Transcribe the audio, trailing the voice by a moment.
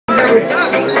Mary.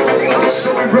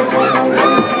 So we roll.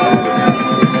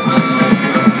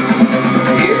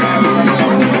 Yeah.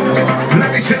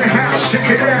 Ladies in the house, check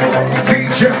it out.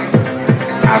 DJ.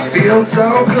 I feel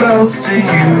so close to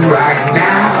you right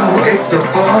now. It's a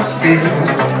force field.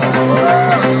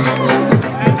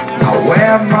 I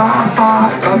wear my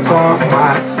heart upon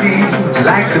my sleeve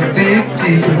like a big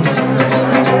deal.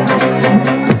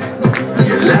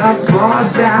 Your love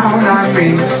pours down on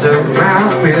me,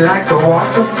 surround me like a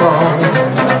waterfall.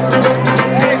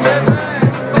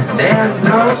 There's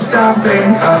no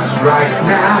stopping us right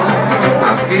now.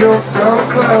 I feel so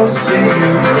close to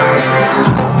you right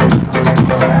now.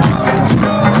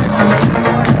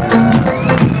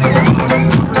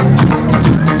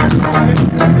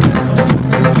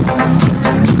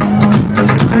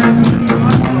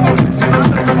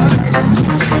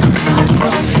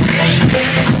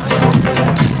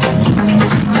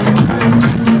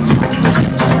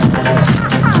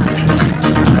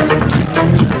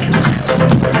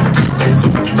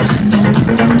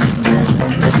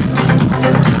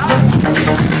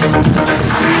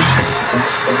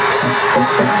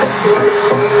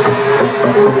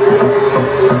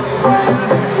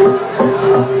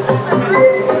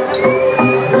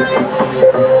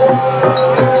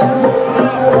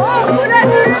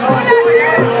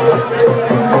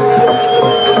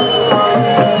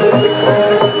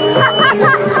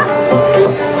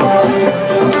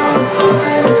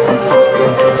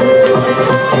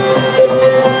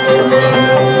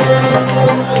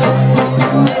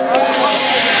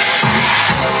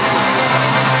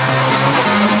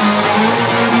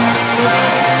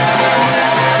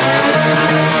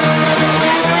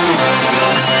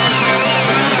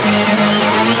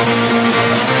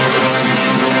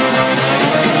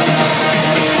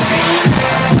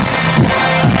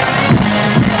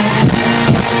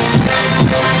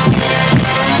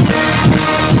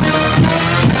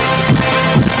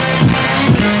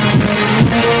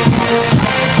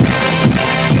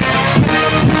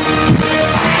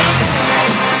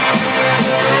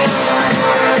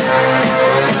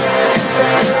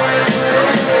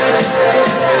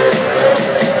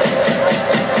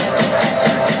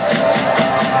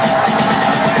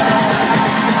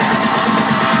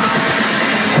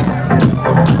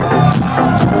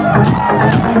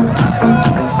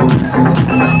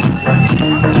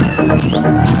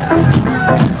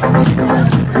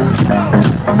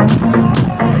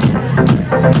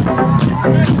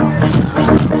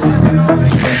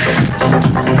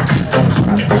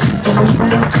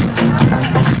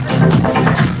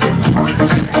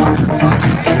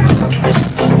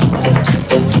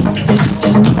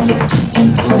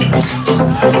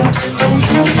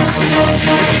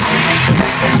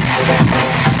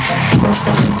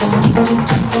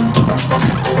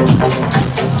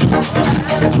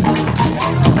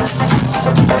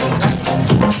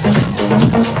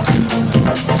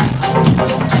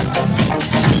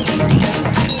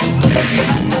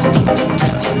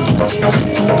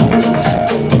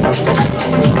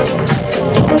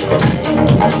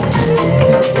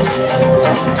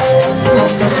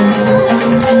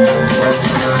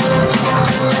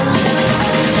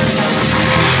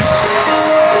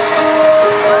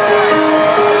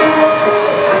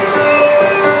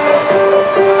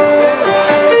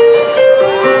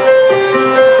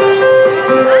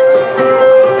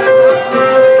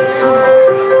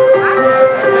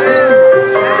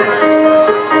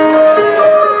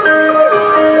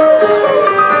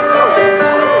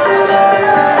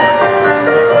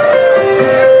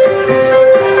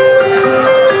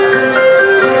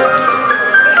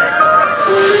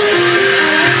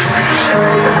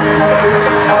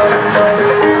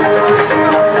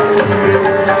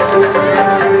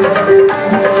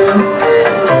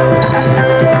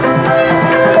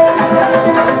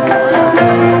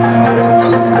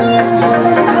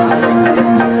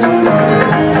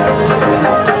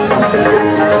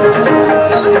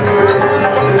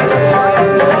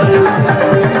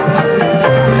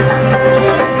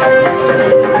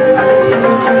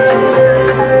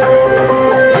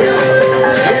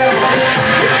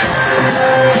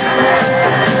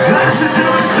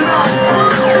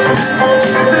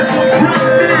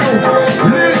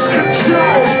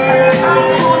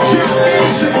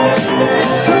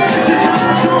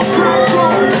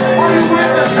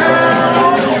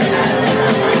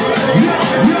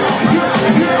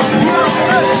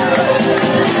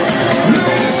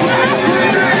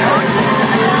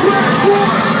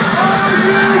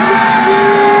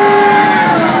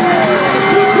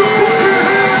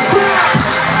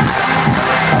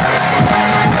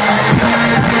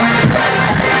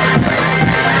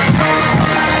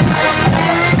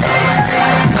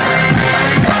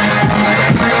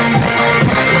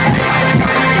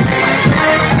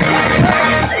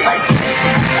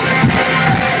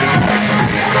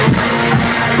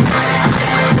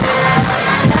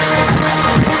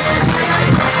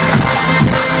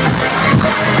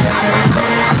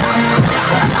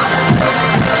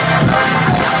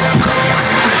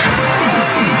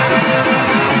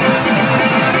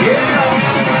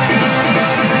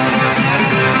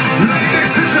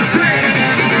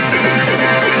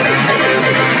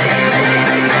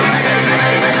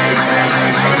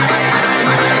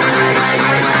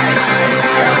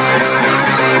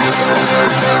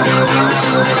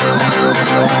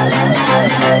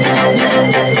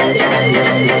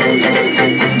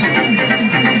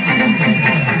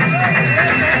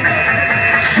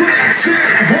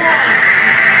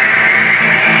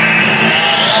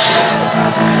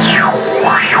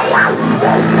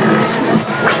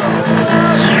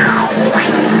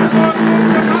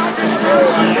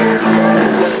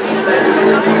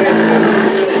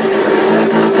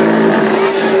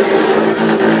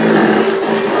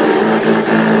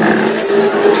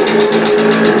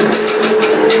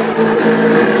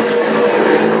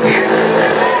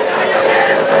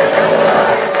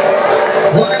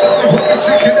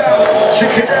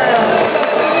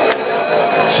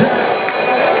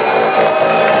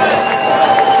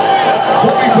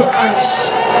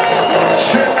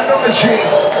 Shermanology,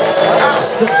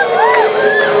 Apster,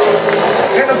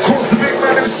 and of course the big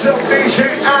man himself,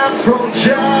 DJ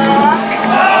Afrojack.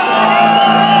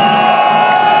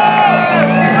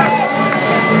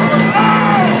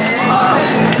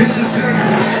 This is it.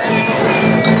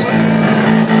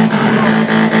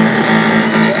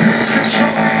 Let's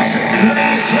control music,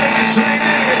 ladies.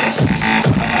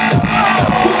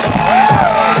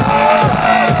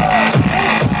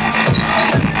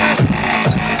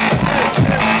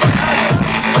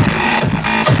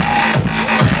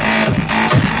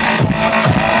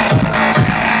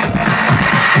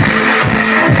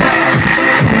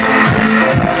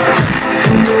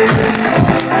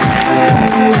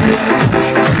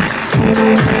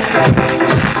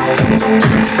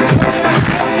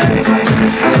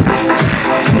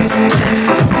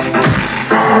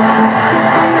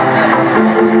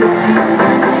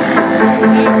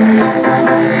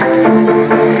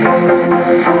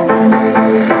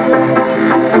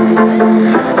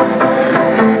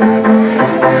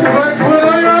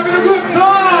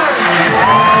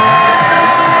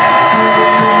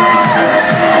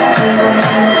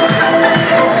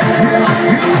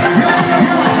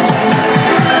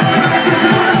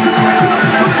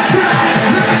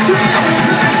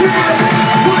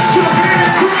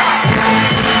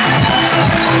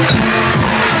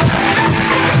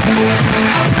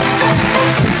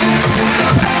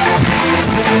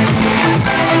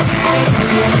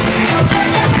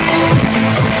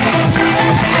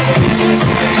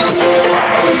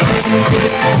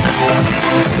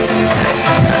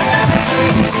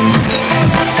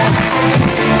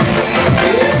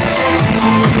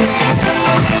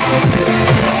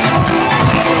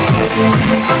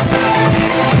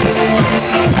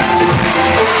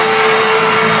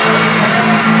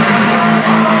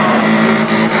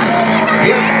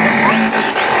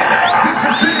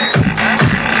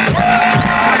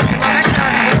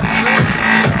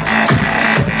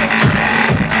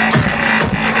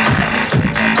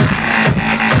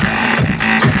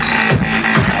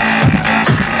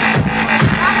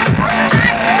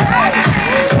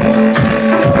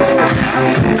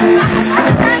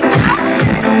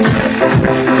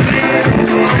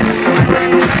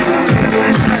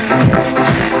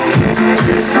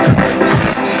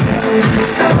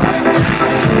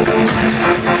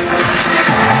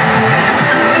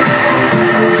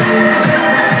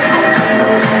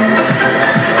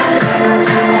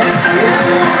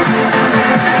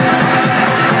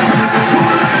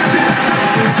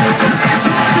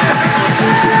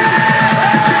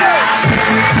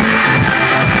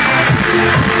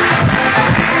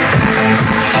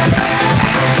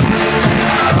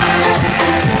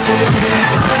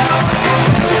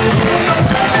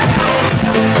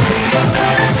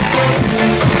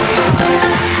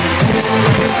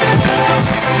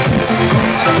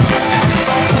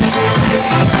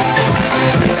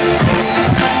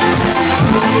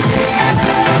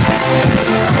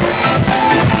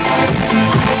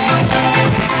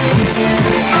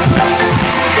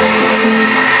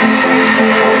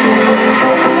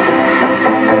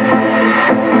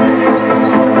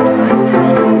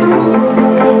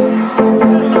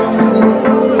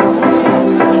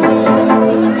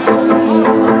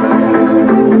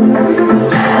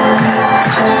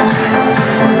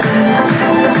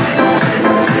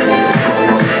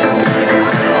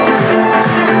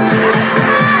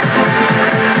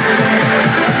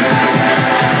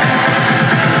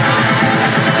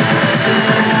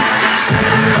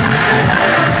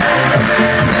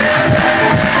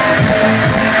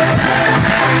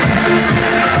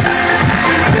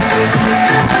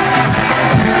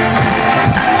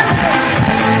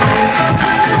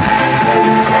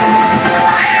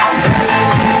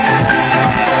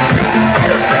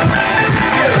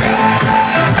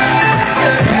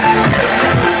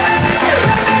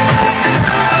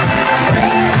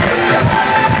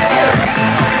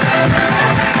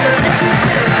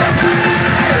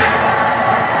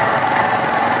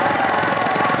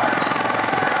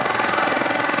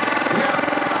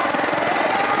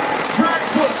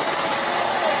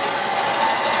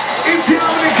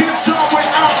 time with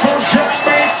Afrojack,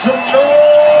 make some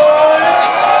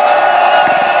noise.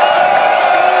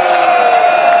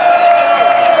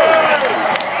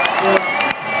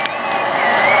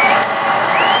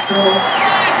 So,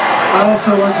 I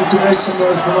also want you to make some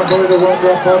noise for my boy that won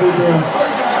that body dance.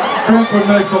 Frankfurt,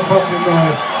 make some fucking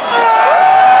noise.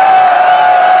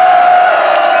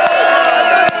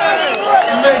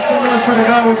 And make some noise for the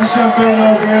guy with the champagne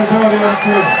over here, Zawdy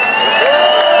MC.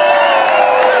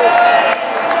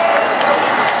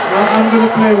 Now I'm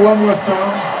gonna play one more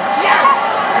song.